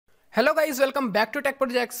Hello guys, welcome back to Tech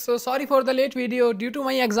Projects. So sorry for the late video. Due to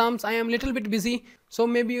my exams, I am little bit busy. So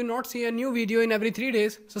maybe you not see a new video in every 3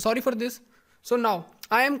 days. So sorry for this. So now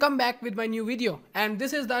I am come back with my new video, and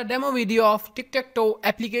this is the demo video of Tic-Tac-Toe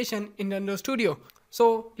application in Nintendo Studio.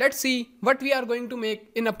 So let's see what we are going to make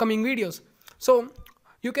in upcoming videos. So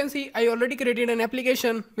you can see I already created an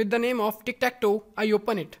application with the name of Tic-Tac-Toe. I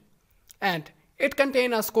open it and it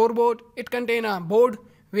contains a scoreboard, it contains a board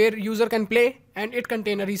where user can play, and it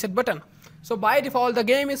contains a reset button. So by default the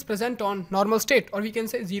game is present on normal state, or we can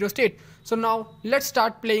say 0 state. So now let's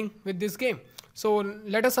start playing with this game. So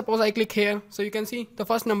let us suppose I click here. So you can see the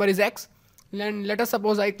first number is X. Then let us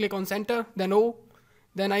suppose I click on center, then O,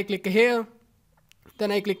 then I click here, then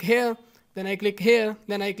I click here, then I click here,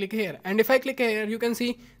 then I click here. And if I click here, you can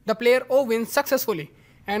see the player O wins successfully,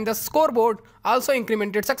 and the scoreboard also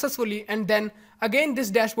incremented successfully, and then again this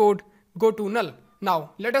dashboard go to null.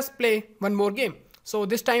 Now let us play one more game. So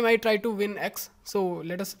this time I try to win X. So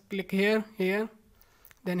let us click here, here,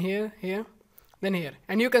 then here, here, then here,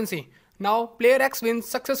 and you can see now player X wins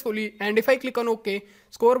successfully. And if I click on OK,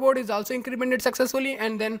 scoreboard is also incremented successfully,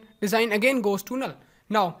 and then design again goes to null.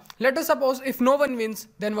 Now let us suppose if no one wins,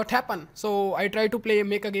 then what happen? So I try to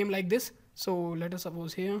make a game like this. So let us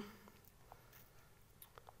suppose here.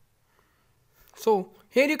 So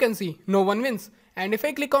here you can see no one wins, and if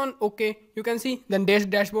I click on OK, you can see then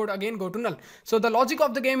dashboard again go to null. So the logic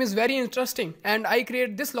of the game is very interesting, and I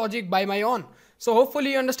create this logic by my own. So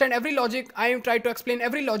hopefully you understand every logic. I am trying to explain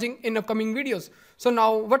every logic in upcoming videos. So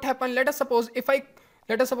now what happened? Let us suppose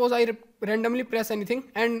I randomly press anything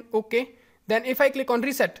and OK. Then if I click on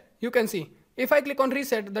reset, you can see if I click on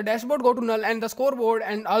reset, the dashboard go to null and the scoreboard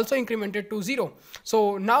and also incremented to 0.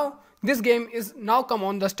 So now this game is now come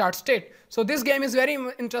on the start state. So this game is very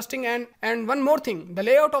interesting, and one more thing, the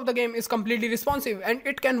layout of the game is completely responsive, and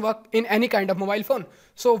it can work in any kind of mobile phone.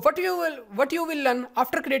 So what you will learn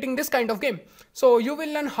after creating this kind of game? So you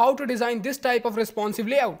will learn how to design this type of responsive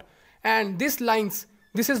layout, and this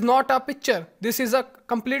is not a picture, this is a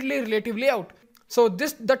completely relative layout. So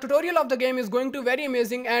the tutorial of the game is going to be very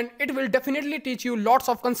amazing, and it will definitely teach you lots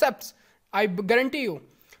of concepts, I guarantee you.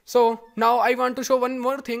 So now I want to show one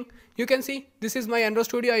more thing. You can see this is my Android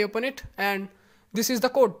Studio. I open it, and this is the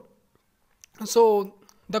code. So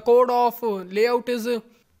the code of layout is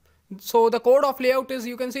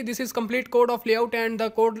you can see this is complete code of layout, and the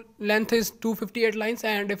code length is 258 lines.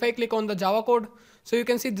 And if I click on the Java code, so you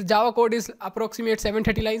can see the Java code is approximate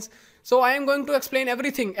 730 lines. So I am going to explain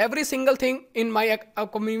everything, every single thing in my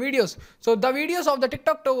upcoming videos. So the videos of the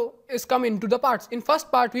Tic-Tac-Toe is come into the parts. In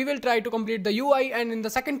first part we will try to complete the UI, and in the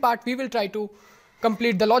second part we will try to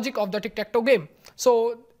complete the logic of the Tic-Tac-Toe game.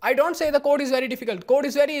 So I don't say the code is very difficult. Code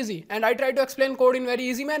is very easy, and I try to explain code in very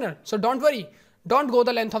easy manner. So don't worry. Don't go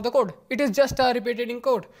the length of the code. It is just a repeating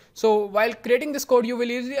code. So while creating this code, you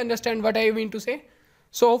will easily understand what I mean to say.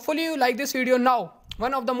 So hopefully you like this video. Now,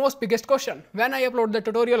 one of the most biggest question when I upload the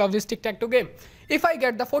tutorial of this Tic-Tac-Toe game. If I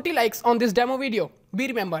get the 40 likes on this demo video,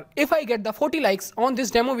 remember, if I get the 40 likes on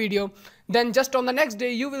this demo video, then just on the next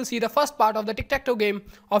day, you will see the first part of the Tic-Tac-Toe game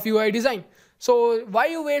of UI design. So why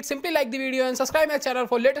you wait? Simply like the video and subscribe my channel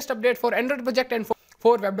for latest update for Android project and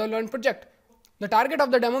for web development project. The target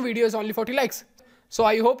of the demo video is only 40 likes. So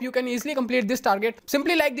I hope you can easily complete this target.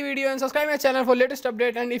 Simply like the video and subscribe my channel for latest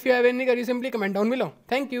update, and if you have any query, simply comment down below.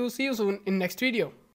 Thank you. See you soon in next video.